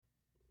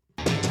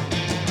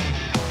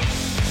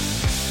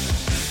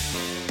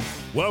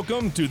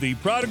Welcome to the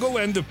Prodigal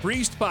and the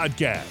Priest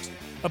podcast,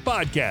 a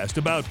podcast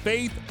about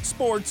faith,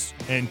 sports,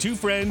 and two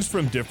friends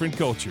from different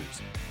cultures.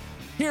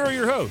 Here are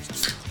your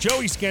hosts,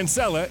 Joey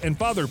Scansella and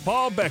Father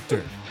Paul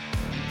Bechter.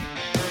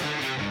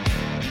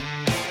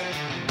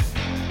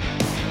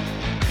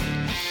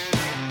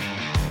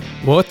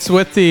 What's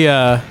with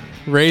the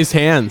raised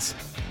hands?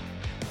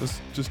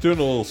 Just doing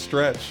a little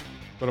stretch,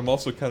 but I'm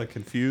also kind of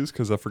confused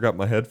because I forgot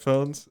my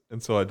headphones,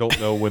 and so I don't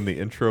know when the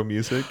intro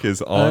music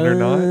is on or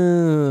not,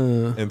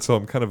 and so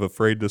I'm kind of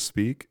afraid to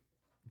speak,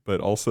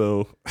 but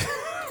also...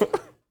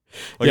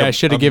 I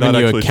should have given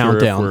you a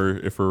countdown. Sure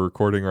if we're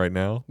recording right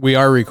now. We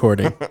are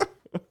recording.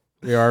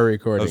 We are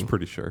recording. I was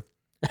pretty sure.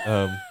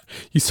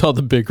 You saw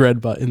the big red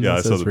button. Yeah, that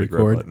I saw says the big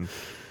record. red button.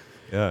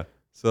 Yeah,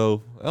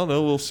 so I don't know,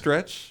 a little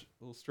stretch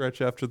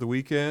after the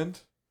weekend.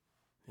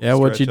 Yeah,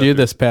 what'd you do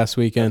this past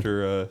weekend?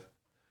 After,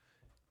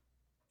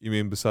 you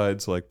mean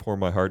besides like pour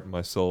my heart and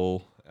my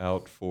soul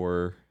out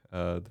for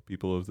the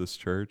people of this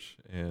church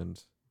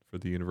and for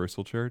the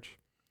Universal Church?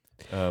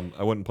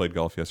 I went and played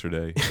golf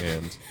yesterday,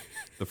 and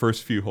the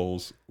first few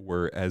holes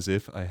were as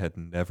if I had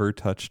never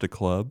touched a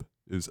club.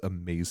 It was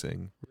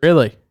amazing.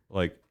 Really?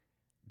 Like,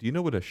 do you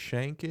know what a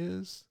shank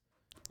is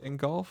in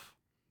golf?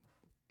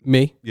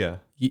 Me? Yeah.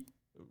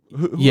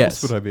 Who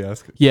yes. else would I be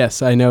asking?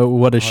 Yes, I know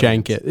what a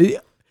shank is.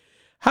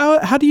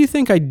 How do you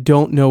think I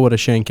don't know what a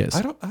shank is?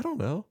 I don't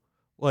know.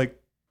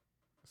 Like,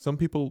 some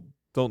people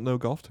don't know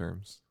golf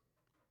terms.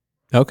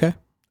 Okay.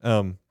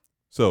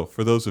 So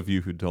for those of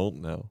you who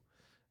don't know,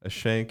 a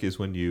shank is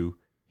when you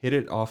hit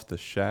it off the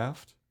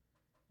shaft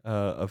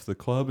of the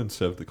club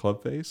instead of the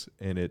club face,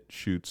 and it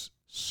shoots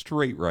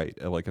straight right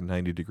at like a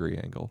 90-degree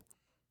angle.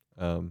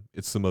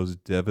 It's the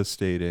most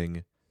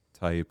devastating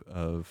type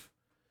of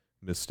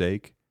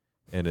mistake,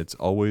 and it's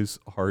always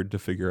hard to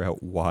figure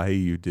out why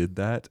you did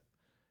that.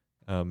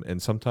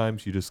 And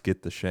sometimes you just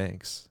get the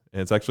shanks,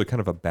 and it's actually kind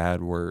of a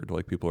bad word.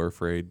 Like, people are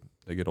afraid,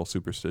 they get all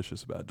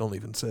superstitious about it. Don't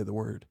even say the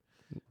word.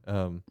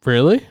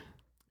 Really?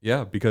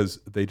 Yeah,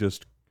 because they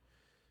just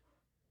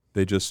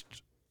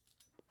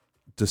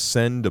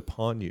descend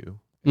upon you,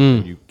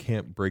 and you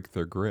can't break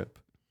their grip.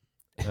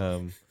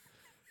 And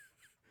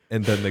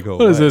then they go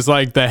What away. is this,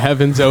 like the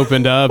heavens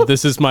opened up?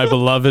 This is my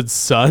beloved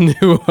son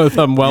who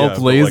I'm well Yeah,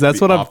 pleased. like That's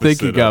the what I'm opposite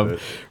thinking of. it.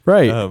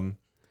 Right.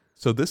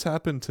 So this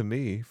happened to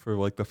me for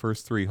like the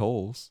first 3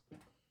 holes.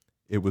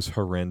 It was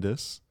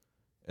horrendous.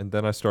 And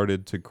then I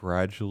started to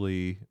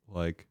gradually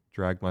like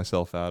drag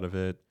myself out of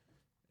it.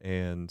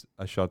 And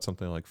I shot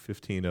something like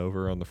 15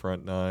 over on the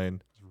front 9.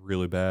 It was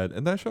really bad.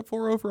 And then I shot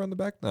 4 over on the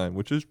back 9,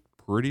 which is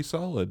pretty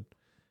solid.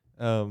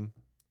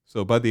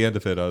 So by the end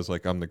of it, I was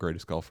like, I'm the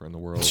greatest golfer in the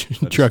world.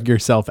 Drug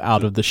yourself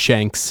out of the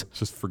shanks.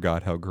 Just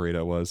forgot how great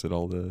I was at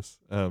all this.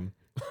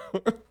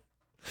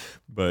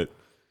 But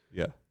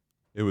yeah,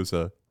 it was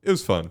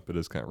fun, but it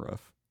was kind of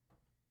rough.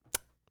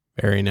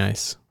 Very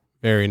nice.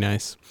 Very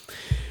nice.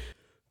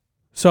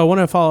 So I want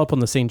to follow up on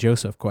the St.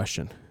 Joseph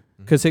question,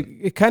 because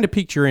it kind of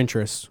piqued your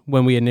interest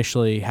when we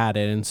initially had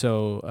it. And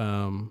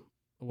so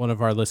one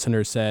of our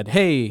listeners said,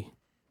 hey,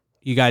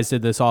 you guys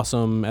did this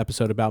awesome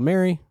episode about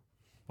Mary.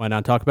 Why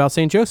not talk about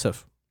St.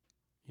 Joseph?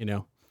 You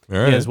know, All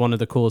right. He has one of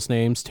the coolest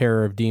names,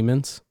 Terror of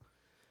Demons.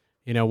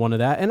 You know, one of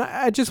that. And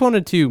I just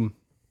wanted to,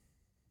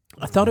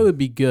 I thought it would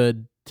be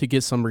good to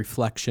get some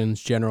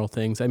reflections, general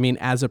things. I mean,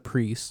 as a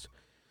priest,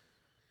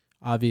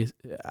 obvious.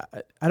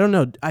 I don't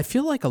know. I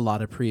feel like a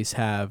lot of priests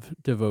have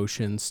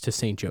devotions to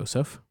St.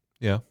 Joseph.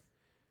 Yeah.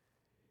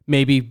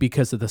 Maybe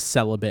because of the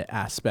celibate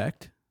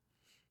aspect.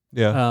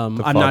 Yeah. I'm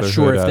not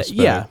sure if that.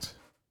 aspect.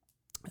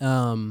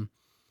 Yeah.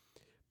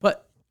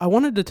 But I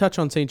wanted to touch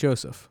on St.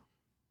 Joseph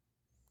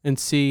and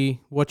see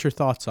what your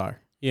thoughts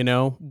are. You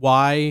know,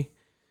 why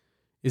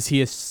is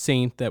he a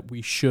saint that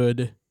we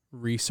should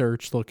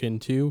research, look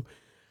into?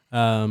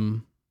 I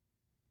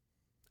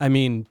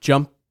mean,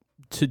 jump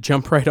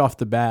right off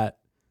the bat,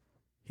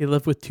 he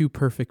lived with 2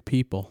 perfect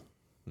people.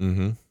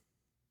 Mm-hmm.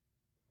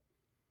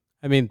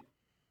 I mean,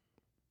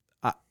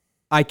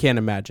 I can't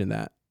imagine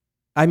that.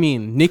 I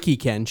mean, Nikki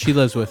can. She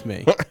lives with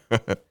me.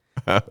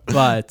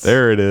 But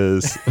there it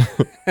is.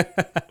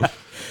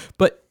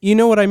 But you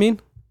know what I mean?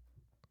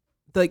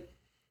 Like,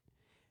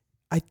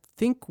 I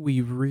think we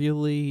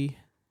really...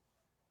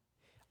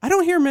 I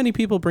don't hear many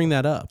people bring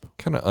that up.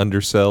 Kind of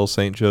undersell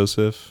St.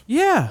 Joseph.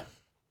 Yeah.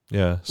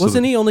 Yeah.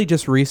 Wasn't he only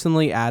just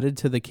recently added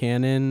to the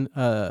canon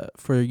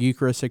for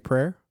Eucharistic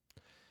prayer?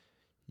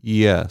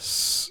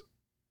 Yes.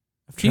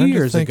 A few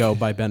years ago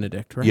by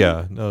Benedict, right?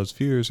 Yeah. No, it was a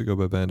few years ago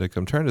by Benedict.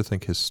 I'm trying to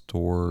think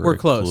historically. We're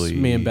close.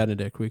 Me and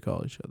Benedict, we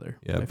call each other.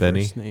 Yeah, by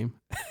Benny. First name.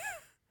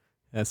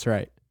 That's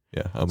right.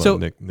 Yeah, I'm So-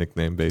 on a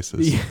nickname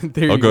basis. Yeah,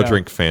 there I'll you go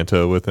drink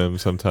Fanta with him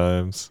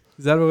sometimes.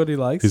 Is that what he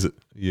likes?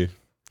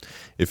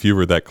 If you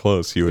were that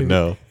close, you would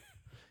know.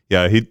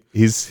 Yeah,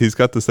 he's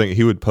got this thing.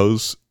 He would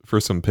pose for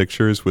some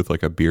pictures with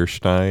like a beer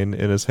stein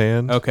in his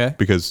hand. Okay.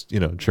 Because,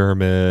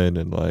 German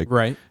and like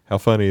Right. how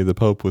funny, the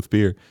Pope with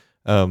beer.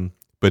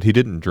 But he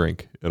didn't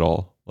drink at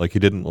all. Like, he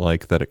didn't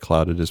like that it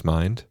clouded his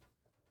mind,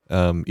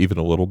 even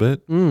a little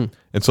bit. And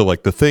so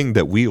like the thing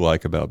that we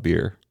like about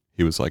beer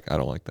he was like, I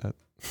don't like that.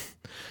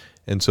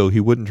 And so he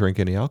wouldn't drink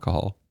any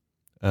alcohol.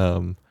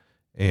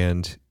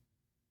 And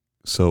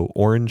so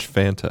orange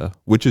Fanta,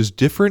 which is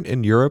different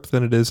in Europe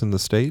than it is in the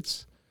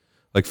States.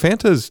 Like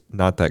Fanta is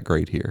not that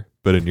great here,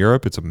 but in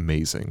Europe it's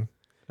amazing.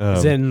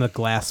 Is it in the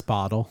glass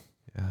bottle?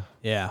 Yeah.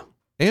 Yeah.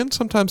 And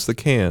sometimes the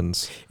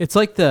cans. It's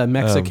like the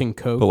Mexican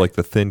Coke. But like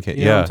the thin can.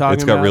 You know what I'm Yeah, talking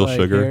it's got about? real Like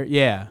sugar. here?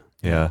 Yeah.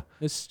 Yeah.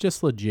 It's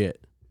just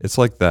legit. It's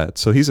like that.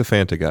 So he's a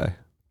Fanta guy.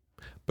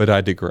 But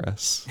I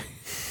digress.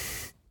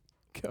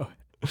 Go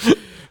ahead.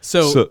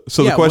 So the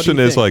yeah, what question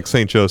do you is think? like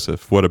St.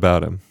 Joseph, what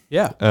about him?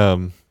 Yeah.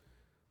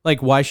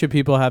 Like, why should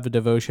people have a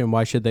devotion?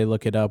 Why should they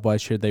look it up? Why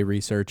should they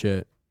research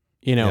it?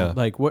 You know, Yeah.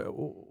 like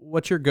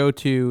what's your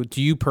go-to?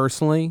 Do you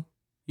personally,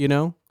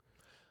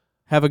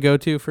 have a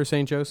go-to for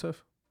St.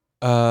 Joseph?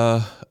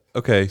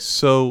 Okay,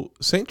 so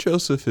St.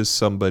 Joseph is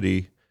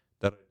somebody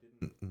that I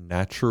didn't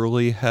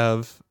naturally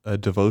have a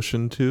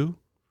devotion to.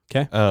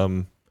 Okay.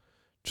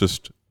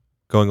 Just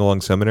going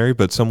along seminary,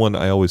 but someone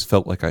I always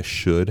felt like I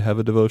should have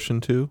a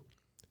devotion to.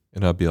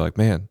 And I'd be like,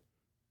 man,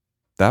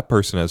 that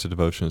person has a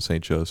devotion to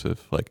St.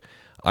 Joseph. Like,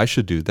 I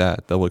should do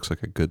that. That looks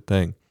like a good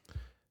thing.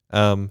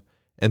 And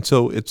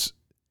so it's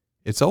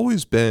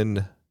always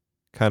been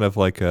kind of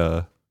like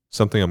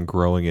something I'm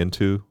growing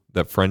into,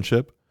 that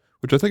friendship,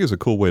 which I think is a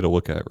cool way to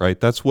look at it, right?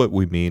 That's what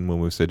we mean when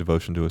we say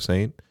devotion to a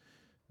saint.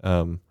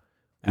 We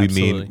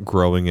Absolutely. mean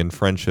growing in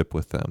friendship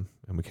with them.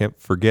 And we can't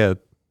forget,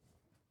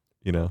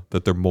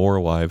 that they're more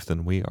alive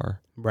than we are.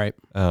 Right.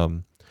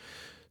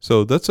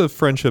 So that's a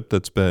friendship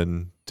that's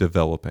been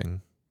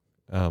developing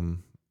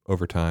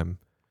over time.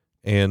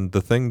 And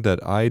the thing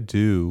that I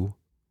do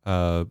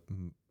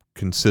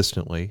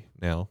consistently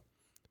now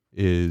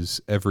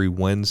is every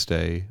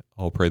Wednesday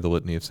I'll pray the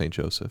Litany of St.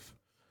 Joseph.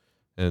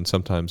 And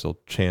sometimes I'll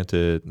chant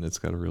it, and it's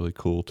got a really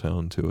cool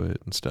tone to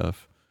it and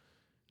stuff.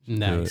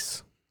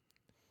 Nice.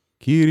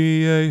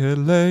 Kyrie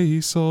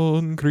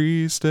eleison,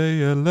 Christe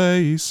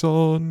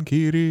eleison,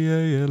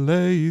 Kyrie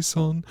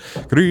eleison,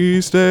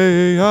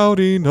 Christe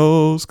audi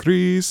nos,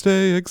 Christe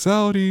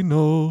exaudi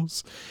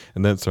nos.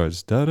 And then it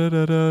starts da da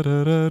da da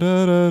da da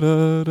da da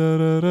da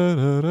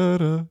da da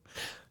da.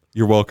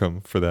 You're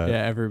welcome for that.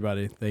 Yeah,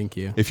 everybody. Thank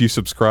you. If you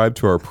subscribe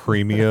to our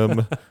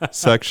premium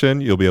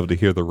section, you'll be able to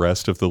hear the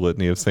rest of the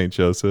Litany of St.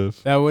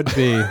 Joseph. That would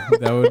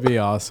be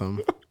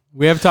awesome.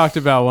 We have talked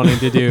about wanting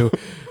to do.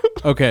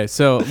 Okay,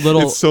 so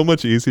It's so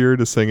much easier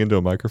to sing into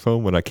a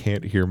microphone when I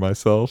can't hear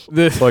myself.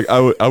 The- Like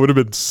I would have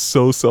been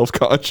so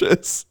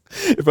self-conscious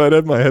if I'd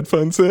had my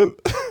headphones in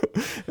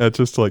at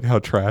just like how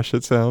trash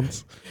it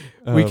sounds.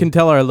 We can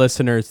tell our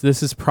listeners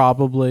this is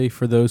probably,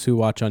 for those who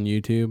watch on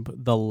YouTube,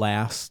 the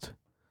last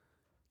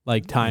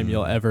time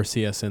you'll ever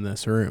see us in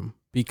this room,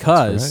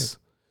 because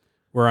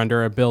we're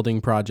under a building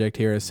project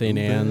here at St.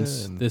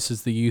 Anne's. Man. This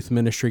is the youth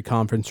ministry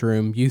conference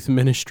room. Youth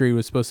ministry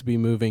was supposed to be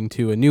moving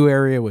to a new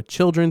area with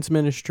children's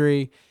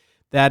ministry.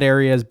 That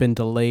area has been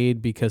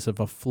delayed because of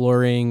a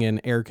flooring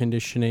and air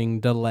conditioning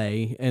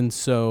delay. And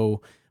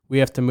so we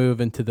have to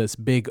move into this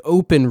big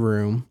open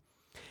room.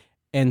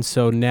 And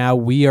so now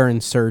we are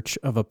in search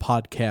of a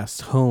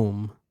podcast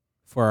home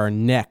for our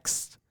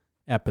next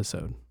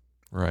episode.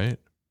 Right.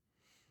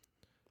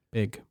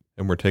 Big.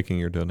 And we're taking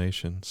your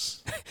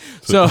donations.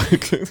 So,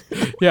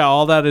 yeah,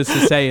 all that is to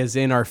say is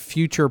in our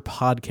future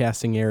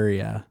podcasting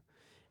area,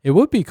 it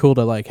would be cool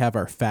to have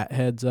our fat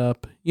heads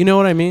up. You know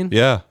what I mean?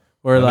 Yeah.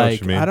 Or I know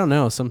what you mean. I don't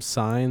know, some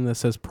sign that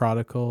says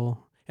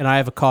prodigal. And I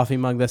have a coffee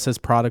mug that says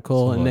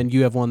prodigal, and then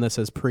you have one that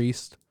says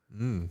priest.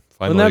 Finally,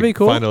 Wouldn't that be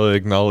cool? Finally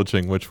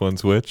acknowledging which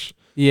one's which.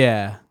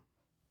 Yeah.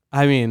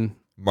 I mean,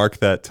 Mark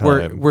that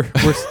time.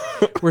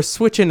 we're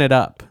switching it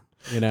up,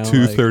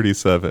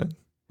 2:37.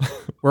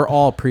 We're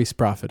all priest,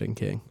 prophet, and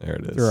king There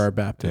it is. through our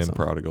baptism. And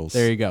prodigals.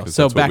 There you go. 'cause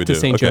So that's what back we to do.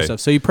 St. Okay. Joseph.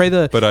 So you pray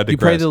the But I you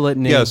pray digress. the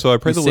litany. Yeah, so I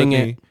pray you the sing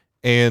litany. it.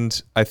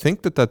 And I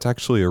think that that's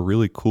actually a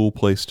really cool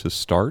place to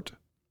start.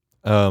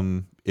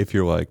 If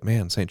you're like,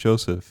 man, St.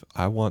 Joseph,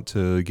 I want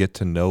to get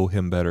to know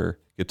him better,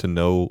 get to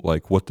know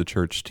what the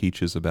church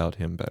teaches about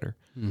him better.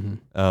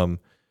 Mm-hmm.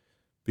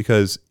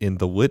 Because in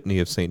the Litany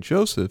of St.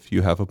 Joseph,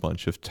 you have a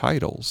bunch of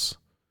titles.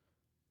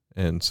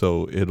 And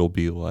so it'll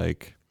be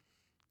like,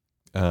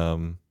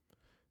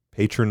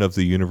 Patron of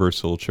the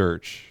Universal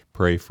Church,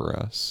 pray for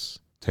us.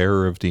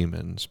 Terror of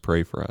Demons,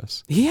 pray for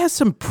us. He has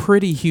some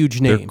pretty huge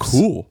names. They're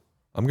cool.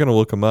 I'm going to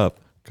look them up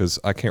because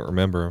I can't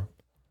remember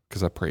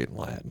because I pray in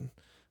Latin.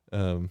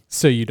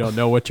 So you don't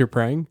know what you're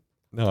praying?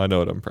 No, I know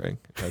what I'm praying.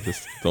 I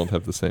just don't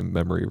have the same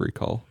memory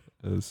recall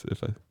as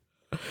if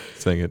I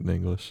sang it in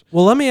English.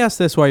 Well, let me ask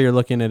this while you're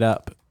looking it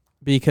up,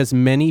 because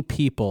many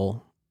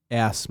people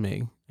ask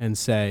me and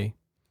say,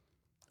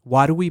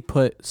 why do we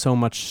put so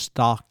much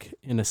stock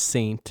in a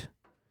saint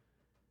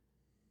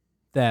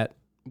that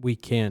we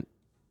can't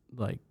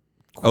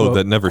quote,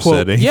 that never quote,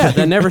 said anything. Yeah,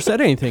 that never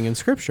said anything in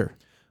Scripture.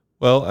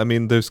 Well, I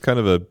mean, there's kind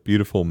of a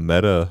beautiful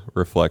meta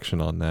reflection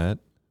on that,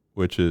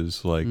 which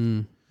is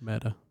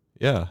Meta.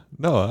 yeah,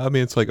 no, I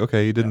mean, it's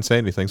okay, he didn't say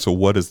anything. So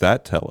what does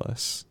that tell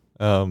us?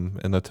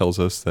 And that tells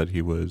us that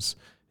he was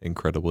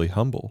incredibly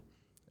humble.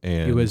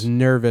 And He was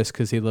nervous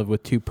because he lived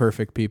with two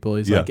perfect people.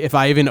 He's Yeah. like, if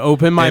I even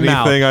open my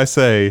mouth, anything I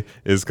say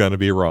is going to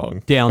be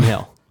wrong.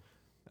 downhill.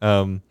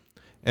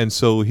 And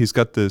so he's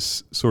got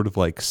this sort of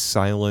like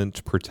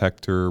silent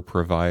protector,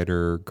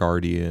 provider,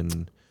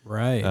 guardian,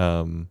 Right.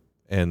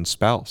 and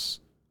spouse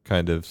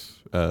kind of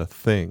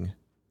thing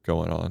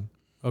going on.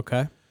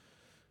 Okay.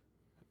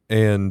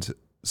 And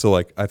so,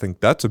 like, I think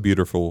that's a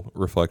beautiful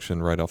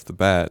reflection right off the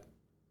bat,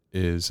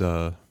 is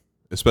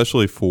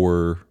especially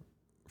for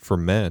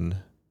men,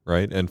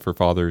 right, and for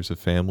fathers of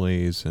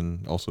families,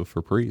 and also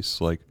for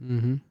priests. Like,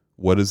 Mm-hmm.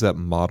 what does that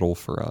model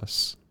for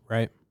us?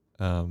 Right.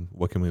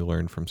 What can we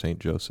learn from Saint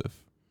Joseph?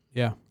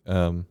 Yeah.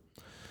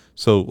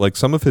 So, like,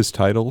 some of his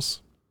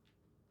titles,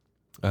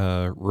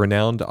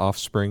 renowned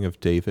offspring of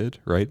David,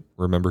 right?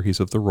 Remember, he's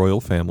of the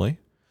royal family.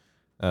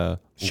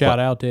 Shout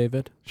out,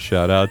 David.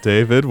 Shout out,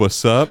 David.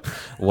 What's up?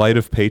 Light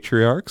of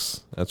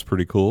Patriarchs. That's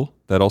pretty cool.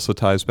 That also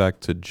ties back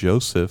to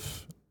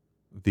Joseph.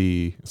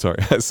 Sorry,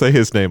 I say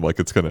his name like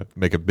it's going to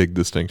make a big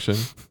distinction.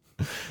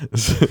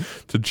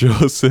 To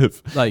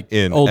Joseph, Like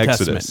in Old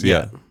Exodus.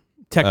 Testament. Yeah.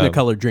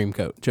 Technicolor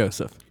Dreamcoat,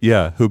 Joseph.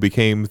 Yeah, who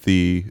became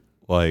the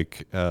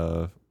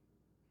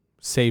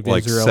Saved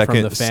like Israel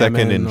from the famine.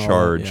 second in and all-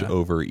 charge yeah.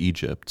 over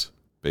Egypt,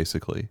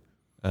 basically.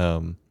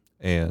 And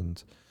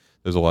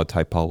there's a lot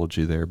of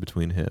typology there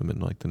between him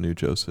and like the new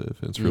Joseph.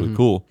 It's really Mhm.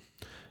 cool.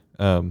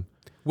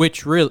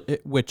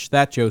 Which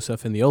that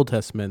Joseph in the Old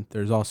Testament,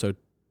 there's also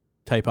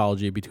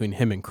typology between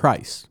him and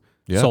Christ,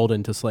 Yeah. sold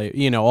into slave,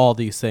 all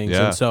these things.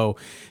 Yeah. And so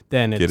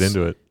then Get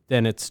into it.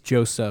 then it's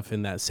Joseph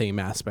in that same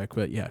aspect.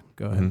 But yeah,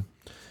 go ahead.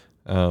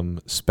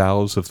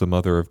 Spouse of the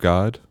Mother of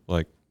God,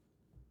 like,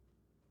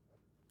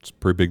 it's a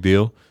pretty big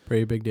deal.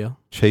 Pretty big deal.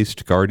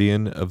 Chaste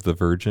guardian of the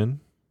Virgin,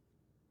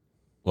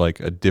 like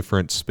a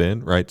different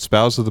spin, right?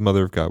 Spouse of the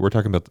Mother of God. We're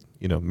talking about,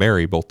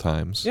 Mary both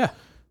times. Yeah.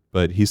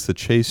 But he's the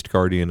chaste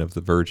guardian of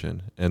the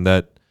Virgin, and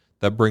that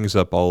brings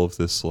up all of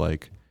this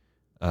like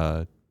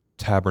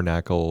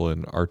tabernacle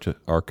and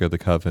Ark of the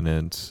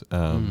Covenant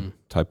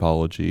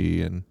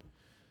typology, and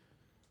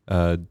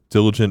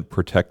diligent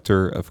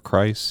protector of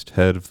Christ,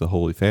 head of the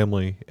Holy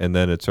Family, and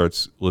then it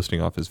starts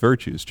listing off his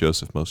virtues: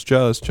 Joseph most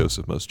just,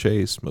 Joseph most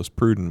chaste, most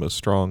prudent, most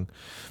strong,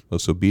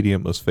 most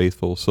obedient, most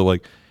faithful. So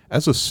like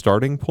as a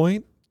starting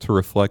point to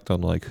reflect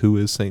on like who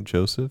is Saint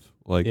Joseph,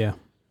 like Yeah.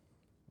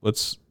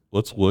 let's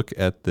look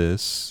at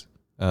this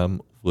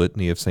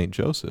litany of Saint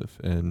Joseph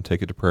and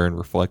take it to prayer and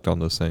reflect on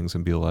those things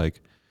and be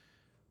like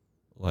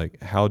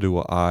how do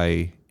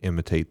I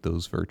imitate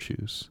those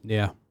virtues?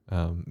 Yeah.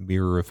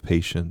 Mirror of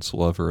patience,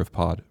 lover of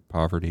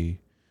poverty,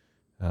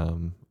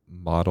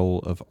 model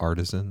of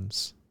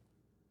artisans.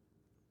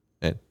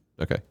 And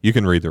okay, you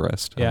can read the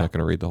rest. Yeah. I'm not going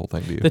to read the whole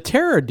thing to you. The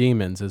Terror of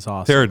Demons is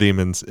awesome. Terror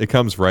Demons. It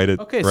comes right at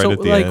Okay, right so at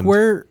the like end.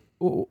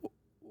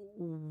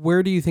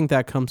 where do you think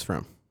that comes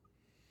from?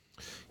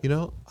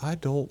 I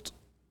don't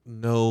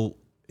know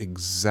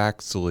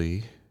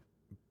exactly,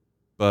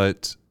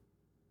 but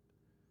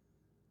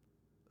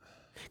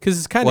Because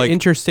it's kind of Like-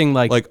 interesting.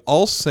 like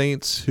all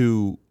saints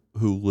who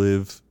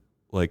live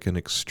like an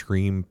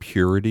extreme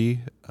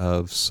purity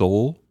of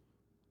soul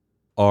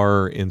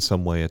are in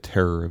some way a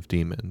terror of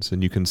demons,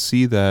 and you can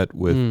see that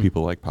with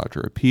people like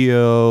Padre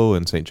Pio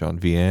and Saint John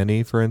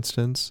Vianney, for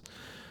instance.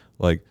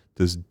 Like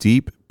this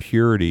deep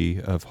purity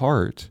of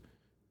heart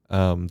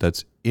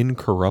that's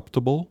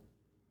incorruptible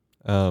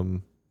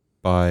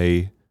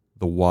by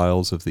the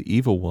wiles of the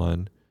evil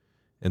one,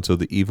 and so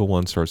the evil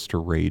one starts to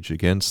rage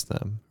against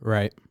them.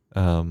 right.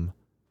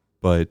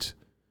 But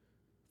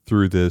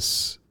through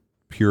this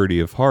purity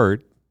of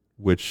heart,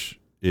 which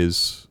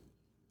is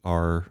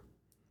our,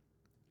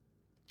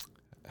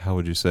 how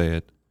would you say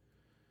it?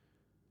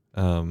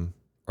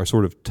 Our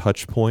sort of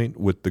touch point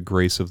with the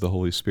grace of the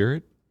Holy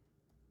Spirit.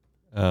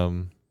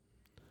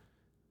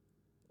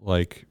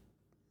 Like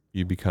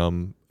you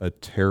become a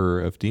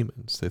terror of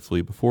demons. They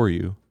flee before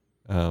you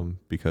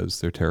because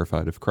they're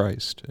terrified of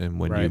Christ. And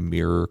when you Right.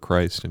 mirror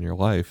Christ in your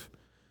life,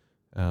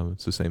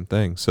 it's the same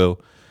thing. So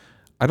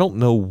I don't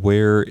know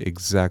where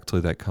exactly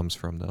that comes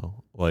from,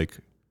 though. Like,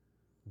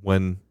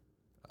 when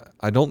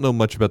I don't know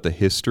much about the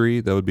history,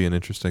 that would be an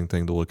interesting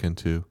thing to look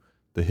into.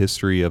 The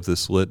history of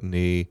this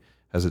litany,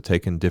 has it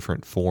taken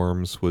different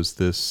forms? Was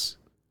this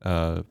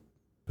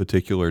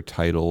particular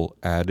title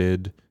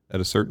added at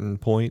a certain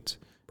point?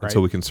 And so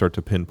Right. we can start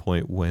to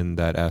pinpoint when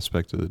that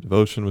aspect of the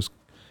devotion was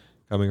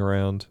coming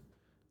around.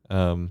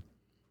 I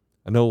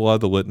know a lot of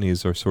the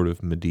litanies are sort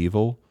of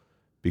medieval,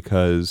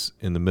 because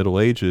in the Middle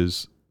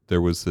Ages,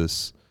 there was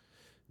this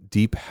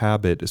deep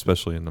habit,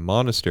 especially in the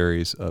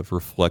monasteries, of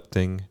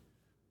reflecting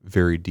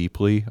very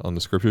deeply on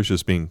the scriptures,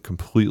 just being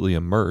completely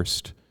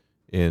immersed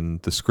in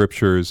the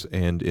scriptures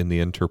and in the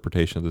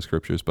interpretation of the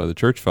scriptures by the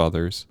church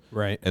fathers.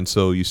 Right. And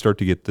so you start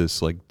to get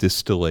this like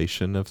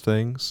distillation of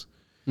things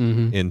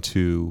Mm-hmm.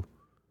 into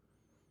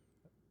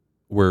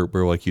where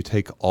like you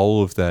take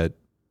all of that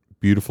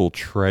beautiful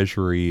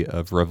treasury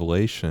of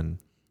revelation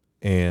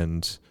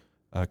and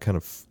kind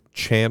of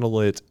channel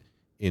it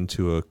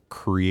into a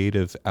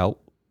creative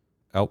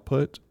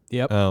output.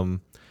 Yep.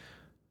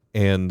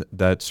 And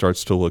that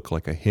starts to look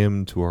like a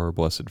hymn to our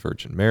Blessed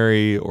Virgin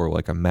Mary, or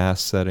like a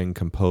mass setting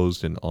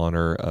composed in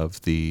honor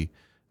of the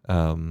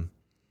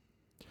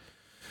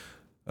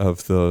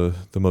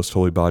most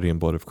holy body and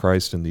blood of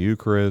Christ in the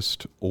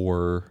Eucharist,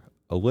 or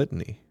a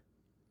litany.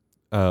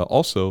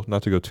 Also,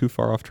 not to go too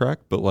far off track,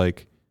 but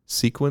like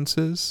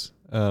sequences.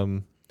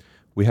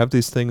 We have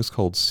these things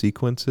called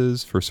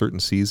sequences for certain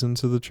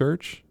seasons of the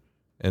church.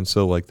 And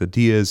so like the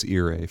Dies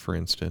Irae, for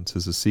instance,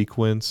 is a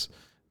sequence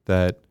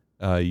that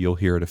you'll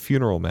hear at a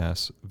funeral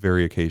mass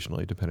very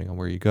occasionally, depending on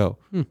where you go.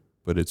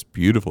 But it's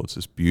beautiful. It's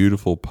this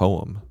beautiful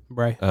poem.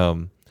 Right.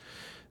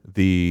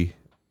 The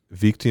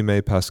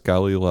Victimae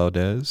Paschali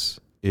Laudes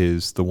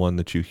is the one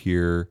that you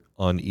hear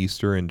on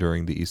Easter and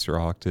during the Easter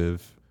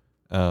octave.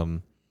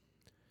 And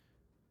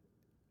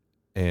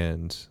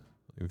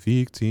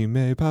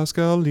Victimae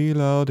Paschali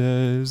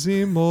Laudes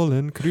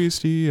Imolen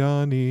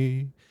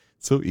Christiani.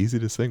 It's so easy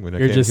to sing when I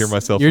can't hear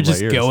myself in my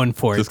ears. You're just going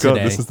for it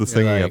today. This is the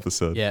singing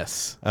episode.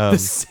 Yes.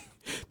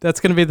 That's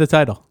going to be the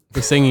title,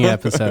 the singing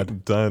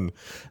episode. Done.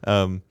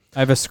 I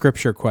have a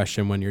scripture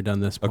question when you're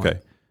done this point. Okay.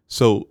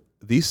 So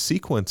these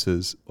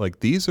sequences, like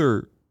these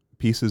are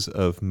pieces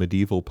of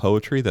medieval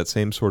poetry, that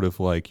same sort of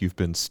like you've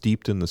been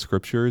steeped in the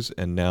scriptures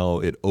and now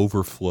it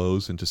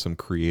overflows into some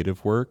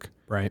creative work.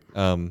 Right.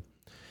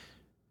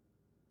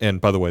 And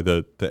by the way,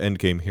 the end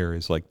game here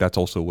is like, that's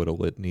also what a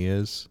litany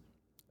is.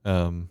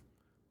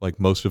 Like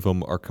most of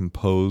them are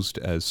composed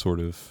as sort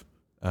of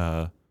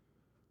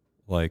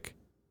like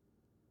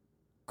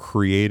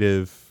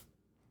creative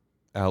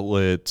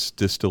outlets,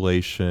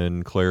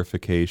 distillation,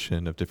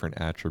 clarification of different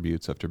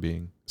attributes after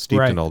being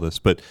steeped in all this.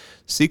 But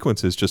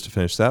sequences, just to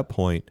finish that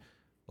point,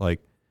 like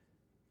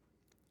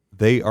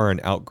they are an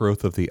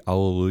outgrowth of the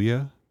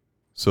Alleluia.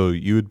 So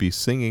you would be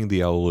singing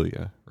the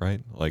Alleluia,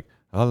 right? Like,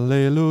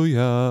 Alleluia,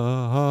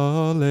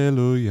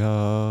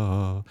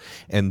 Alleluia.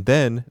 And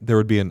then there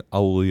would be an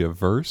Alleluia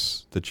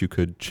verse that you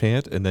could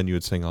chant, and then you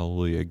would sing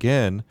Alleluia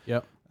again.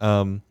 Yep.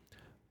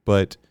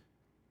 But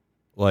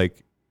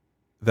like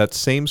that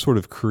same sort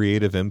of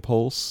creative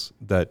impulse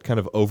that kind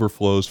of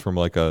overflows from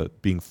like a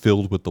being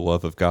filled with the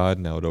love of God,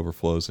 now it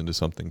overflows into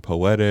something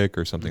poetic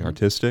or something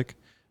artistic,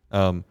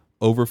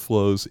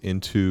 overflows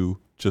into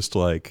just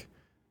like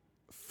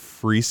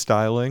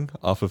freestyling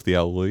off of the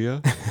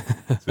Alleluia.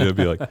 So it would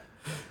be like,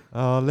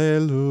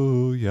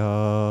 Alleluia.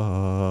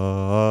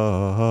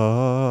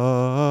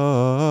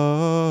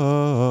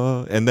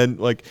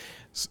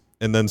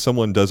 And then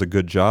someone does a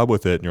good job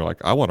with it and you're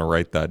like, I want to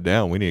write that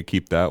down. We need to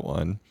keep that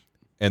one.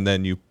 And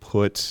then you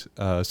put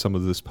some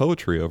of this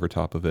poetry over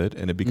top of it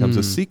and it becomes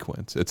a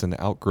sequence. It's an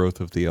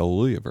outgrowth of the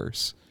Alleluia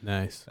verse.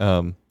 Nice.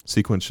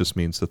 Sequence just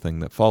means the thing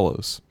that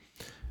follows.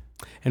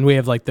 And we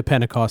have like the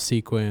Pentecost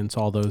sequence,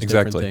 all those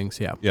different things.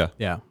 Yeah.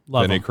 Yeah.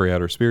 Love Bene them.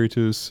 Creator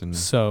Spiritus. And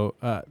So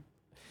I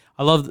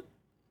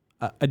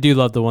do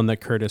love the one that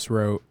Curtis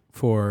wrote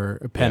for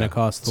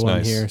Pentecost, the one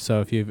nice. here.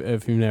 So if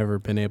you've never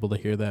been able to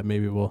hear that,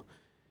 maybe it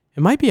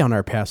might be on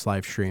our past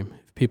live stream.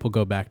 If people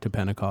go back to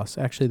Pentecost,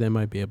 actually they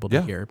might be able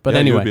to hear it. But you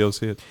anyway, would be able to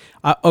see it.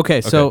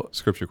 okay. So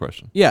scripture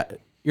question. yeah,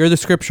 you're the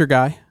scripture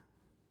guy.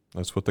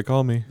 That's what they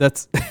call me.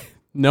 That's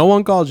no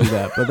one calls you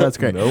that, but that's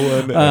great. No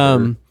one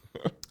ever.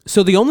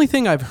 So the only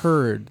thing I've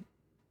heard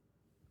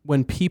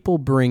when people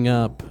bring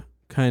up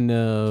kind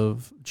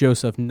of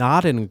Joseph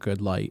not in a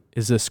good light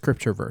is this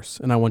scripture verse,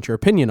 and I want your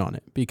opinion on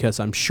it because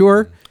I'm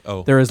sure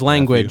there is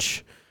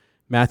language.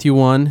 Matthew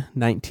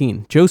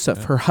 1:19.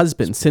 Joseph, her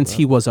husband, since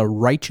he was a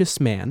righteous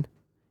man,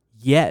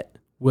 yet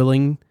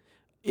unwilling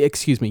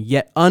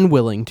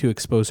to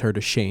expose her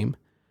to shame,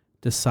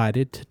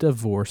 decided to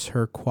divorce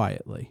her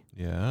quietly.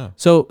 Yeah.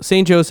 So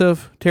Saint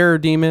Joseph, terror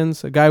of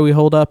demons, a guy we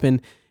hold up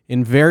in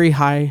very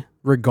high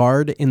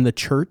regard in the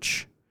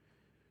church.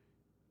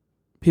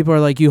 People are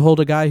like, you hold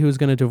a guy who's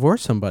going to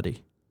divorce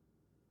somebody.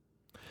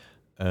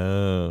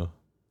 That's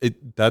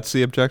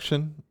the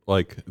objection?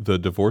 Like the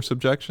divorce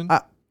objection?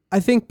 I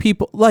think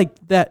people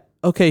like that.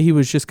 Okay, he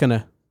was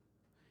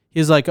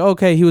like,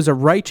 okay, he was a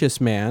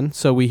righteous man.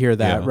 So we hear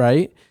that,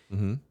 right?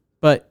 Mm-hmm.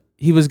 But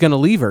he was going to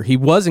leave her. He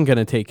wasn't going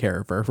to take care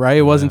of her, right?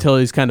 It wasn't until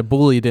he's kind of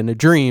bullied in a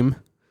dream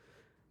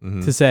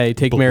to say,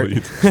 take Mary.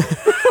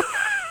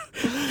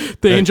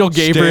 The angel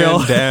Gabriel.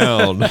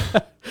 Stand down.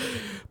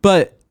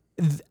 But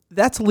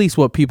that's at least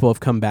what people have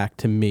come back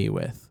to me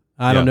with.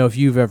 I don't know if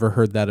you've ever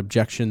heard that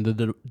objection,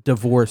 the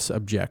divorce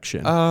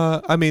objection.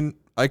 I mean,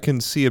 I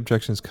can see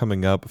objections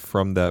coming up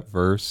from that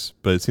verse,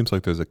 but it seems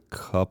like there's a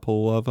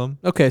couple of them.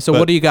 Okay, so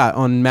what do you got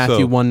on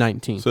Matthew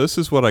 1:19? So this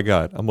is what I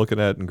got. I'm looking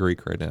at it in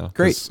Greek right now.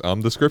 Great.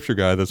 I'm the scripture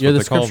guy. That's You're what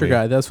the they call me. scripture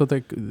guy. That's what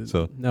they...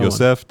 So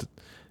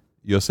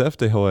Yosef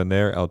de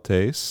hoener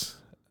autes,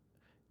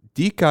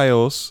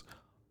 dikaios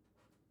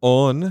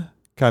on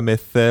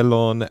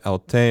kamethelon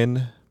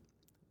auten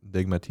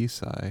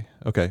degmatisai.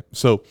 Okay,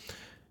 so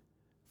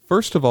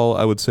first of all,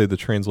 I would say the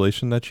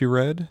translation that you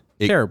read...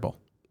 Terrible.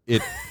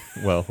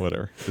 Well,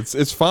 whatever.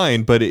 It's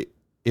fine, but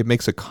it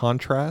makes a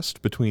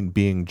contrast between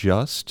being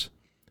just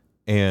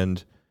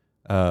and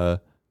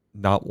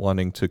not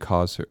wanting to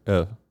cause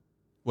her...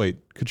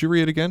 wait, could you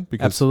read it again?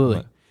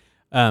 Absolutely.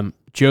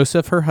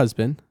 Joseph, her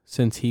husband,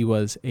 since he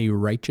was a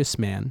righteous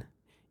man,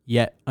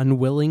 yet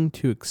unwilling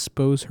to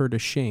expose her to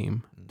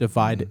shame,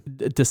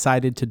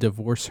 decided to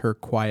divorce her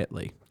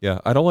quietly. Yeah,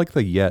 I don't like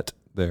the yet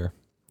there.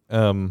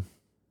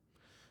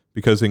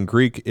 Because in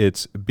Greek,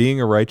 it's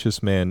being a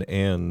righteous man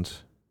and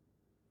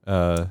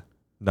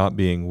not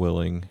being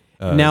willing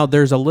now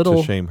there's a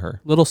to shame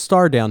her. little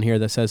star down here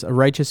that says, a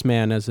righteous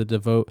man as a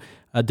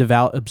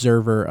devout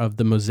observer of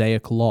the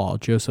Mosaic law,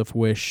 Joseph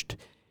wished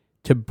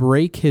to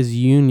break his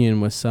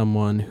union with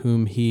someone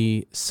whom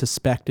he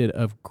suspected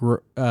of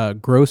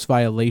gross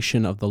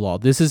violation of the law.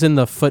 This is in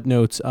the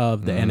footnotes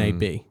of the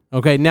NAB.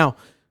 Okay, now,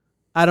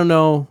 I don't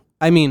know.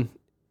 I mean,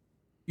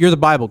 you're the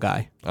Bible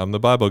guy. I'm the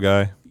Bible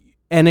guy.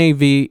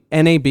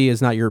 NAB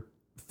is not your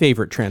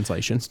favorite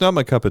translation. It's not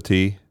my cup of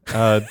tea.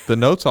 The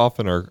notes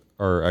often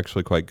are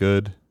actually quite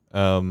good.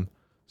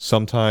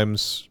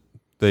 Sometimes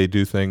they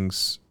do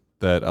things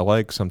that I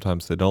like.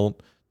 Sometimes they don't.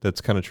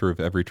 That's kind of true of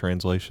every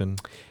translation.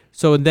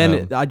 So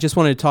then I just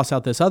wanted to toss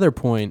out this other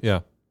point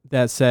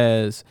that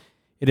says,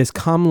 it is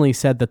commonly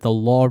said that the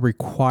law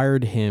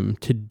required him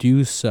to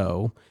do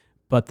so,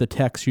 but the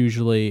text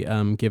usually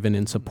given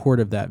in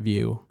support of that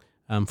view.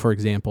 For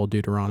example,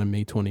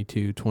 Deuteronomy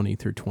 22:20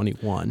 through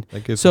 21.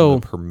 That gives him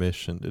the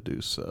permission to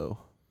do so,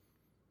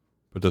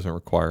 but doesn't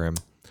require him.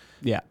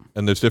 Yeah.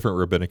 And there's different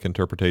rabbinic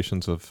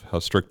interpretations of how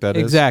strict that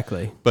is.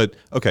 Exactly. But,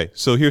 okay,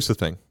 so here's the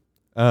thing.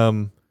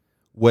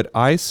 What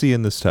I see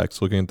in this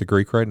text, looking at the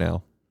Greek right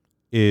now,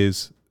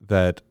 is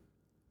that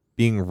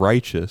being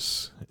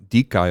righteous,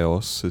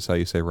 dikaios is how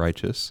you say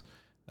righteous.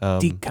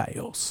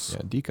 Dikaios.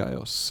 Yeah,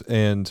 dikaios.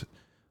 And,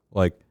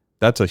 like,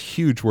 that's a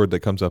huge word that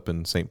comes up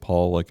in St.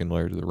 Paul, like in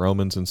letter to the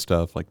Romans and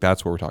stuff. Like,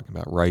 that's what we're talking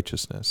about,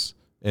 righteousness.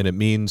 And it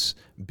means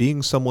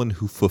being someone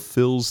who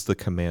fulfills the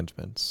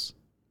commandments.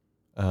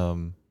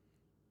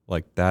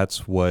 Like,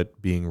 that's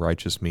what being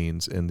righteous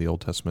means in the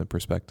Old Testament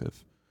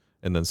perspective.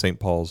 And then St.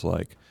 Paul's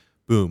like,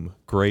 boom,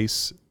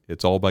 grace,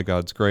 it's all by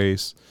God's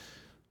grace,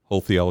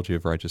 whole theology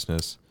of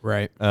righteousness.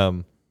 Right.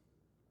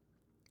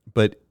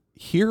 But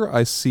here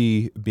I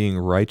see being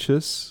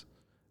righteous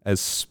as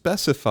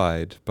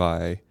specified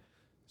by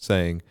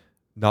saying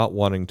not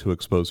wanting to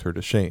expose her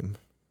to shame.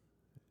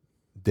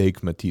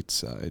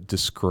 Deigmatitsa,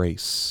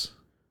 disgrace.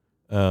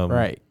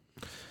 Right.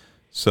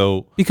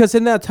 So because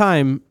in that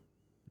time,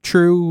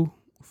 true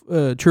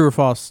or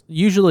false,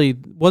 usually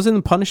wasn't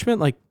the punishment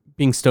like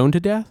being stoned to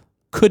death?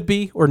 Could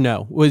be or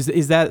no?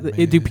 Is that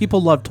do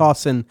people love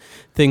tossing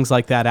things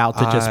like that out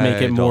to just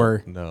make it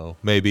more? No,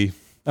 maybe.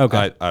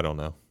 Okay, I don't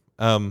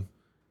know.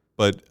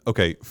 But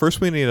okay, first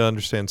we need to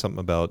understand something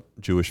about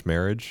Jewish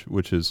marriage,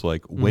 which is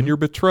like when you're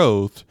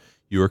betrothed,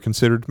 you are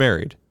considered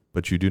married,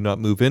 but you do not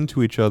move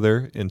into each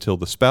other until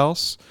the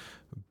spouse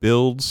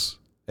builds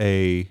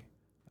a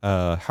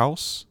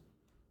house,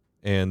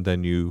 and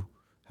then you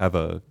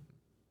have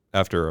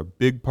after a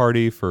big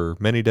party for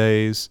many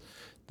days,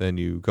 then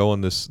you go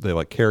on this, they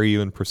like carry you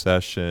in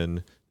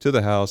procession to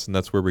the house, and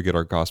that's where we get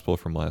our gospel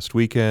from last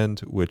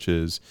weekend, which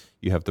is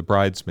you have the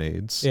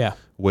bridesmaids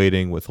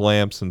waiting with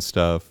lamps and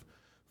stuff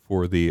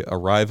for the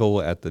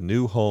arrival at the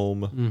new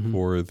home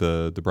for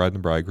the bride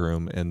and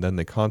bridegroom, and then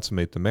they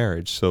consummate the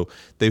marriage. So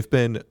they've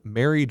been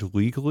married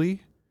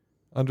legally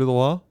under the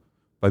law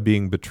by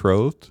being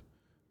betrothed,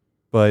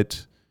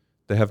 but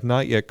they have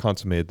not yet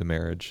consummated the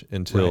marriage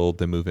until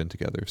they move in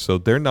together. So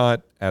they're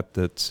not at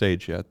that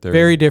stage yet. They're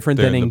very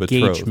different than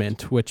engagement,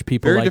 betrothed. Which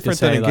people like to say, very different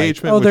than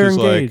engagement, like, oh, they're which is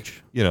engaged.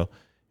 like, you know,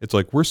 it's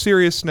like we're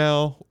serious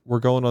now,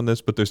 we're going on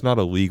this, but there's not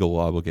a legal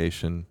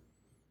obligation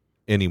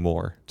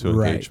anymore to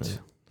engagement.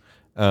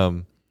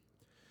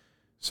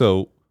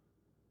 So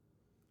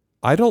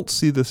I don't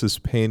see this as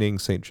painting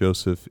St.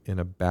 Joseph in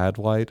a bad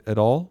light at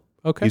all.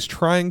 Okay. He's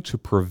trying to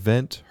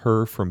prevent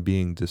her from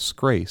being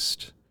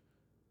disgraced,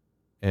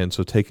 and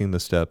so taking the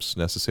steps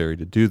necessary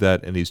to do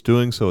that, and he's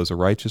doing so as a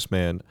righteous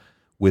man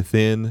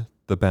within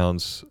the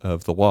bounds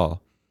of the law.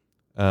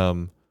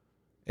 And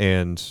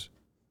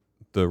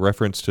the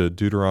reference to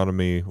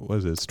Deuteronomy, what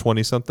is it? It's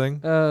 20-something?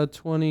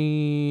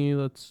 20,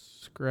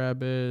 let's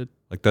grab it.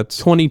 Like that's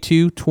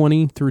 22,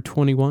 20 through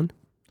 21.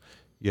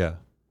 Yeah.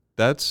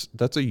 That's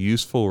a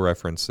useful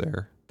reference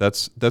there.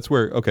 That's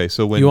where, okay,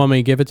 so when... You want me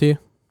to give it to you?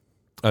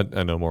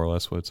 I know more or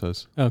less what it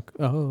says. Oh,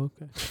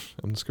 okay.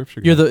 I'm the scripture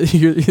guy.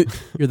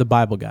 You're the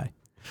Bible guy.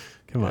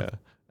 Come on.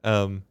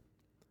 Yeah.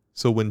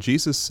 So when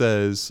Jesus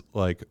says,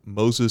 like,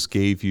 Moses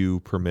gave you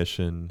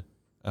permission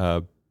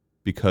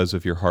because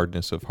of your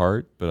hardness of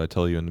heart, but I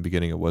tell you in the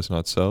beginning it was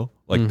not so.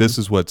 Like, this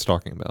is what it's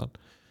talking about.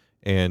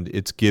 And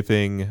it's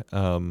giving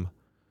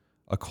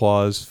a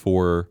clause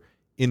for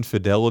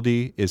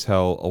infidelity is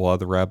how a lot of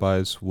the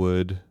rabbis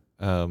would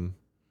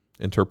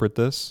interpret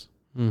this.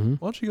 Why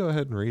don't you go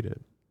ahead and read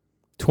it?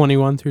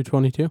 21 through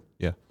 22?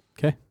 Yeah.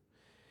 Okay.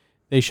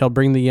 They shall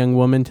bring the young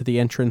woman to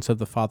the entrance of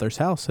the father's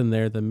house, and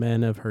there the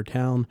men of her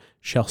town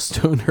shall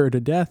stone her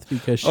to death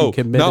because she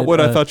committed not what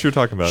I thought you were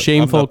talking about.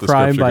 Shameful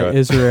crime by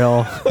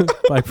Israel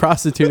by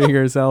prostituting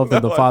herself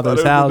in the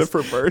father's house.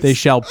 They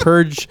shall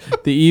purge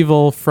the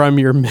evil from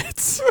your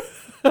midst.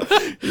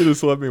 You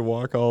just let me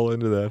walk all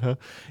into that, huh?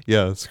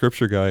 Yeah,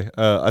 scripture guy.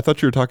 I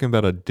thought you were talking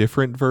about a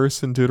different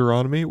verse in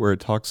Deuteronomy where it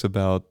talks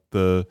about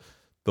the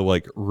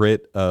like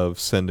writ of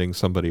sending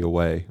somebody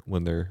away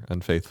when they're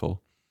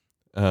unfaithful.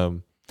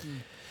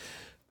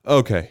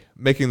 Okay,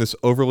 making this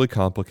overly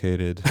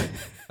complicated.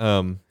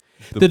 The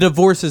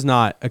divorce is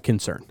not a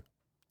concern.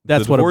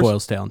 That's what it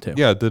boils down to.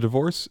 Yeah, the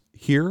divorce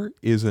here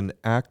is an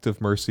act of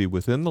mercy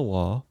within the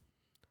law,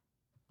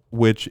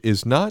 which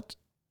is not.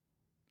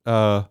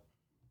 Okay,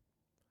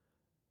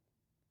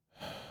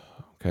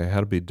 how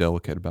to be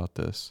delicate about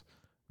this.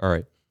 All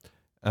right.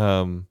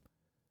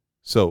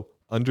 So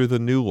under the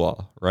new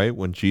law, right,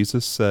 when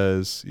Jesus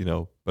says,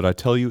 but I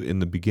tell you in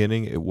the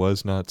beginning it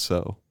was not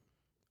so.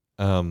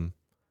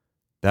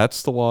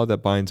 That's the law that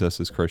binds us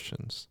as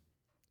Christians.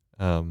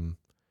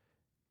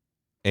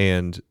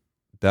 And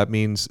that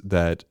means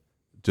that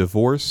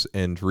divorce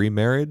and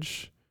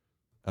remarriage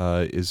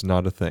is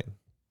not a thing.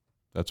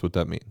 That's what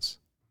that means.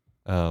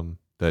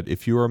 That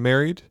if you are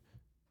married,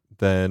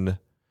 then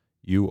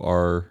you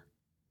are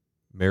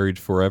married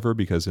forever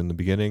because in the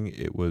beginning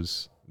it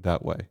was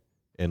that way,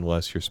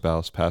 unless your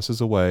spouse passes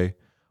away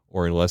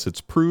or unless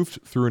it's proved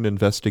through an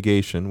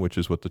investigation, which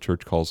is what the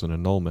church calls an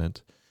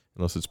annulment,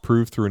 unless it's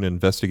proved through an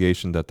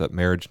investigation that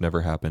marriage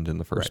never happened in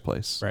the first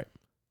place. Right.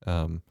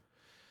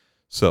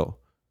 So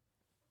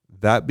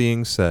that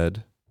being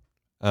said,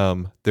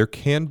 there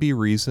can be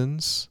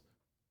reasons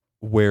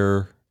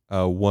where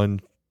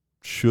one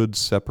should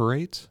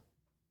separate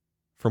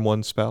from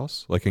one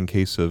spouse, like in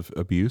case of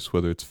abuse,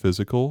 whether it's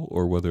physical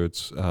or whether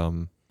it's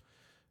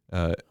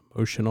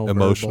emotional,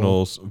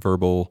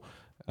 verbal.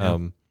 Yeah.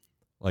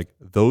 Like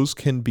those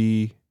can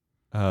be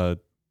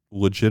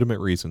legitimate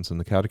reasons, and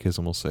the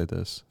Catechism will say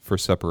this, for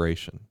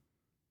separation,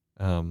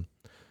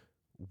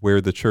 where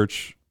the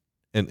church,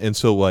 and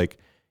so like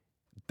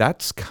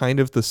that's kind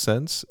of the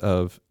sense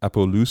of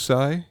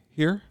apolusai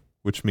here,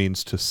 which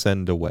means to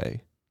send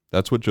away.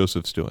 That's what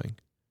Joseph's doing.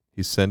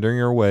 He's sending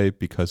her away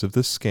because of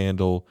this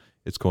scandal.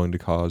 It's going to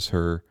cause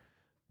her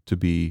to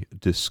be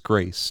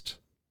disgraced.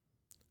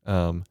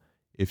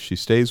 If she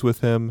stays with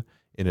him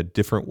in a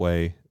different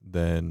way,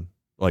 then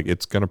like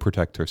it's going to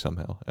protect her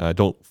somehow. And I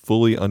don't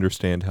fully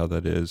understand how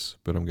that is,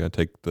 but I'm going to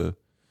take the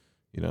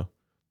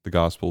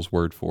gospel's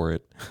word for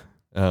it.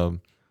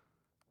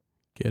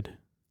 Good.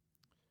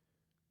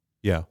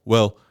 Yeah.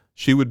 Well,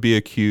 she would be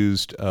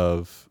accused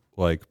of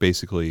like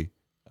basically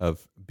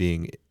of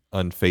being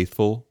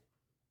unfaithful,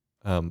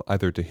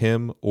 either to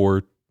him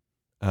or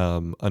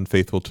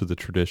unfaithful to the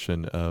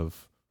tradition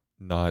of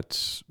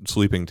not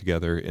sleeping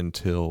together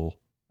until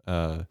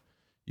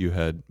you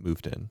had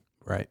moved in.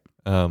 Right.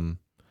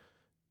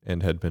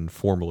 And had been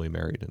formally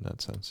married in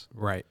that sense.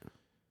 Right.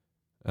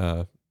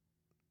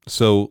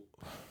 So,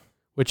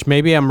 which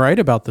maybe I'm right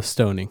about the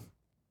stoning.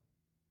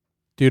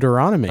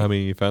 Deuteronomy. I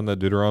mean, you found that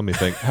Deuteronomy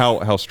thing.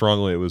 How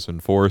strongly it was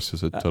enforced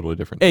is a totally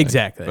different thing.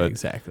 Exactly.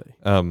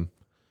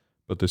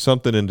 But there's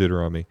something in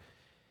Deuteronomy.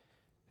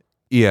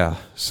 Yeah.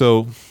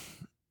 So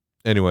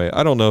anyway,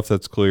 I don't know if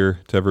that's clear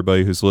to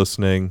everybody who's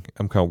listening.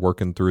 I'm kind of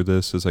working through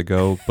this as I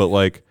go. But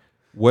like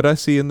what I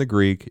see in the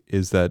Greek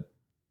is that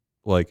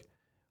like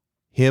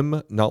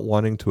him not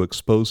wanting to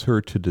expose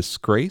her to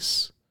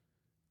disgrace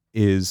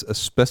is a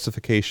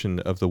specification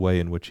of the way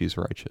in which he's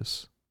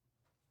righteous.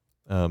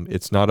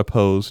 It's not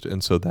opposed,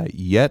 and so that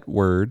yet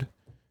word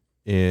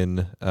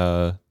in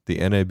the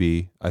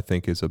NAB, I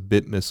think, is a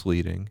bit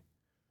misleading.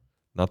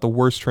 Not the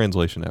worst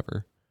translation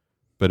ever,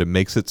 but it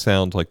makes it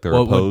sound like they're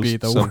opposed would be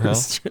the somehow.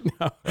 Worst?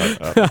 No.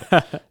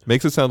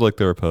 Makes it sound like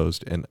they're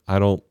opposed, and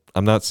I'm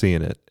not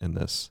seeing it in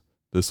this.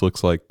 This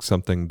looks like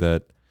something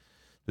that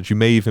you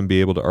may even be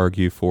able to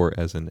argue for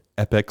as an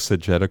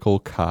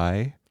epexegetical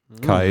kai.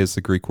 Kai is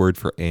the Greek word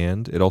for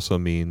and. It also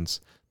means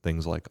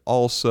things like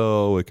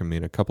also. It can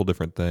mean a couple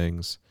different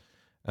things.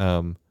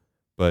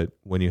 But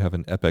when you have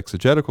an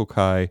epexegetical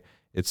kai,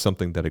 it's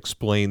something that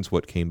explains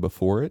what came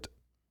before it.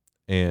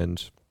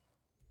 And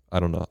I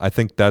don't know. I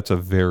think that's a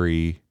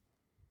very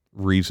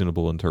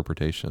reasonable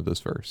interpretation of this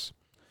verse.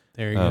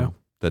 There you go.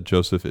 That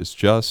Joseph is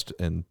just,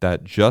 and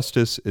that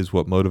justice is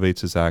what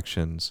motivates his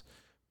actions.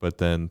 But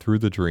then through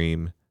the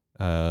dream,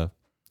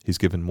 he's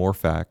given more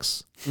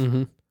facts.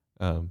 Mm-hmm.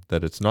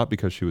 That it's not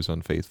because she was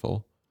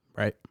unfaithful.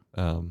 Right.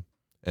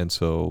 And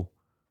so,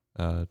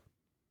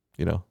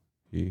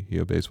 he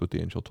obeys what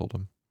the angel told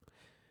him.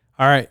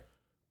 All right.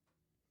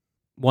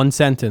 One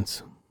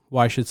sentence.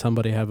 Why should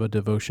somebody have a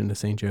devotion to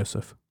St.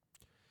 Joseph?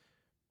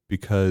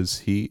 Because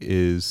he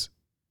is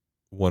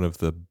one of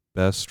the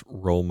best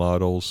role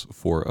models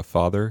for a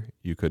father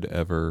you could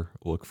ever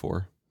look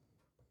for,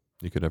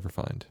 you could ever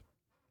find.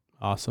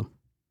 Awesome.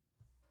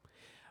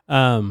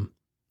 I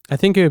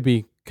think it would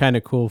be kind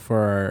of cool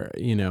for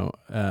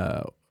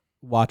our,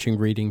 watching,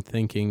 reading,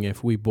 thinking,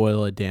 if we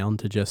boil it down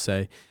to just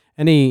say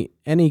any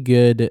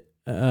good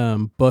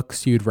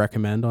books you'd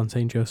recommend on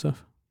St.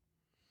 Joseph.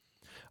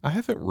 I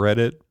haven't read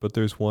it, but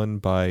there's one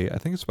I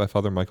think it's by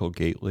Father Michael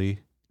Gately.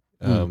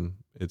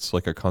 It's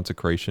like a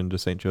consecration to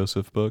St.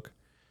 Joseph book.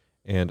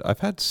 And I've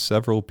had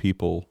several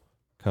people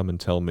come and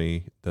tell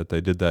me that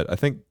they did that. I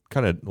think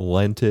kind of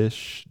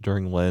Lentish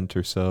during Lent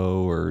or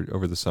so, or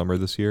over the summer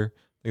this year.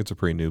 I think it's a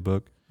pretty new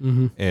book,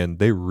 and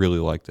they really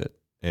liked it,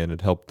 and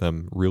it helped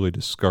them really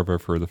discover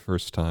for the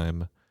first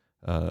time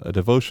a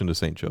devotion to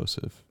Saint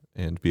Joseph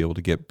and be able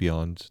to get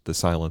beyond the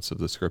silence of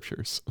the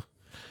scriptures,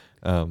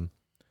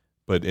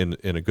 but in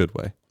a good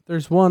way.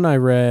 There's one I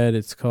read.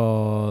 It's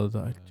called,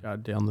 I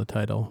jotted down the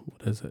title.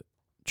 What is it?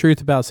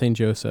 Truth About Saint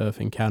Joseph,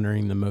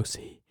 Encountering the Most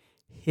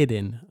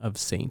Hidden of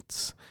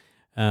Saints.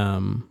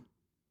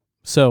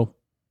 So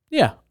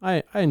yeah,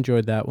 I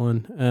enjoyed that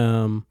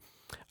one.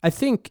 I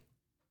think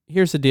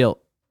here's the deal.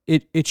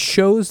 It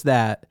shows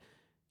that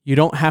you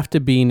don't have to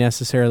be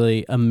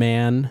necessarily a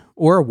man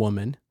or a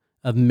woman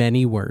of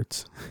many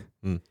words,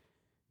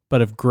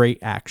 but of great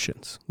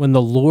actions. When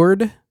the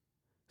Lord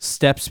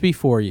steps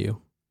before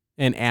you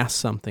and asks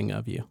something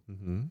of you,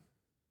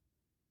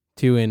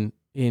 to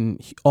in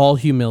all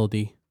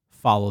humility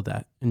follow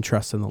that and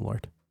trust in the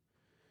Lord.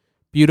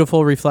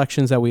 Beautiful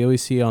reflections that we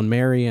always see on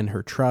Mary and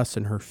her trust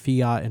and her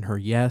fiat and her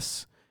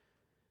yes.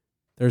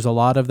 There's a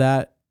lot of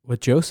that with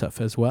Joseph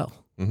as well.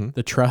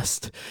 The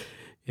trust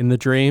in the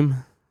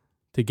dream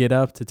to get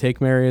up, to take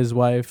Mary as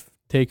wife,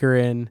 take her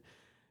in,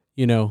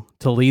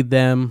 to lead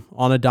them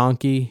on a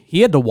donkey.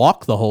 He had to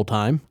walk the whole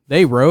time.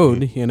 They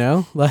rode,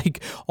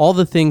 like all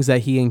the things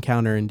that he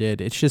encountered and did.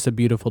 It's just a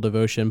beautiful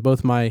devotion.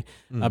 Both my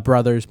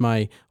brothers,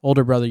 my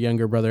older brother,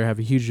 younger brother, have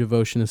a huge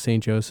devotion to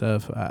St.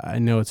 Joseph. I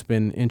know it's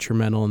been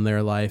instrumental in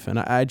their life, and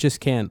I just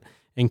can't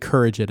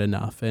encourage it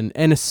enough. And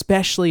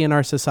especially in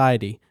our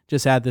society,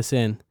 just add this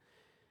in,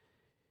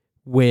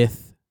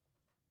 with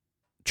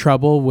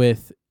trouble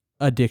with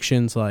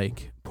addictions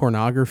like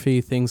pornography,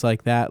 things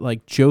like that,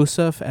 like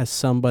Joseph as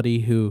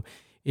somebody who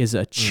is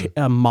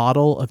a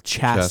model of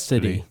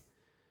chastity.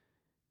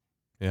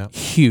 Yeah.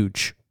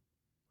 Huge.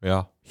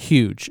 Yeah.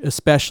 Huge,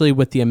 especially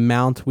with the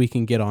amount we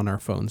can get on our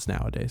phones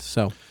nowadays.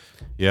 So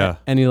yeah.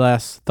 Any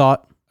last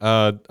thought?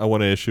 I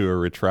want to issue a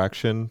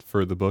retraction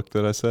for the book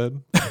that I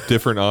said.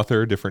 Different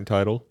author, different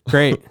title.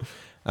 Great.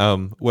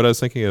 What I was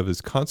thinking of is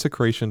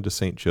Consecration to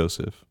Saint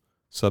Joseph.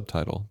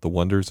 Subtitle, The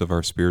Wonders of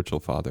Our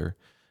Spiritual Father,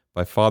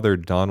 by Father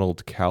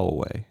Donald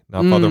Calloway,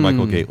 not Father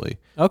Michael Gately.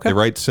 Okay. They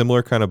write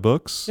similar kind of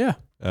books. Yeah.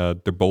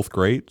 They're both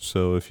great.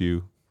 So if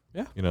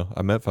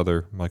I met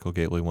Father Michael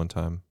Gately one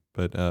time,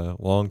 but a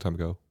long time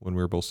ago when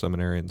we were both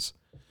seminarians.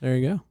 There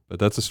you go. But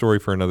that's a story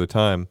for another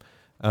time.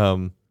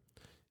 I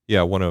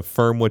want to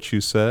affirm what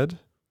you said.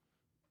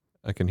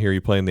 I can hear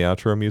you playing the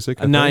outro music.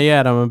 Not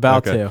yet. I'm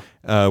about to.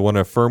 I want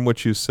to affirm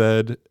what you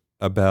said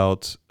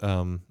about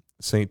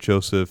Saint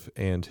Joseph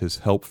and his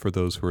help for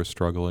those who are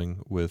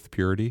struggling with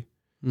purity.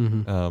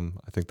 I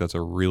think that's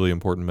a really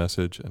important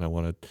message, and I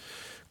want to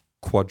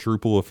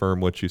quadruple affirm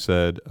what you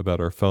said about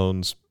our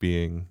phones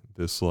being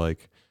this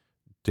like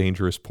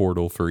dangerous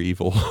portal for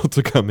evil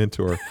to come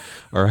into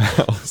our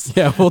house.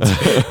 Yeah, we'll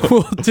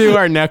do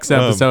our next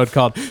episode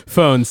called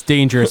Phones,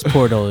 Dangerous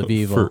Portal of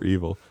Evil. For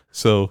evil.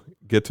 So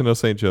get to know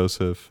St.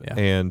 Joseph,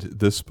 and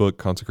this book,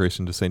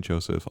 Consecration to St.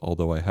 Joseph,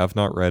 although I have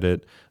not read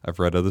it, I've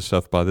read other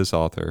stuff by this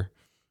author.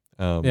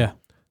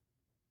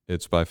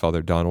 It's by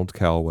Father Donald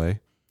Calloway,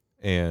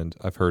 and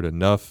I've heard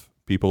enough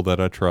people that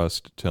I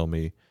trust tell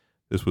me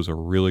this was a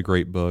really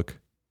great book,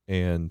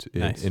 and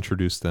it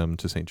introduced them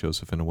to St.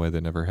 Joseph in a way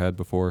they never had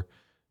before.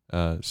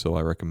 So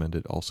I recommend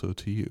it also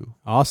to you.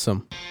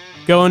 Awesome.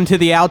 Going to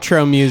the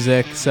outro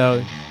music,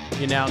 so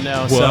you now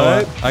know.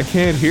 What? I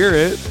can't hear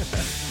it.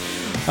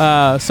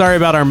 Sorry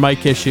about our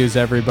mic issues,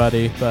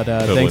 everybody, but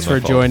thanks for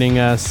joining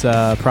us,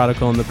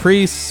 Prodigal and the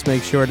Priests.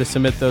 Make sure to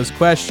submit those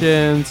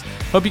questions.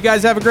 Hope you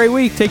guys have a great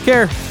week. Take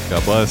care.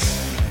 God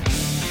bless.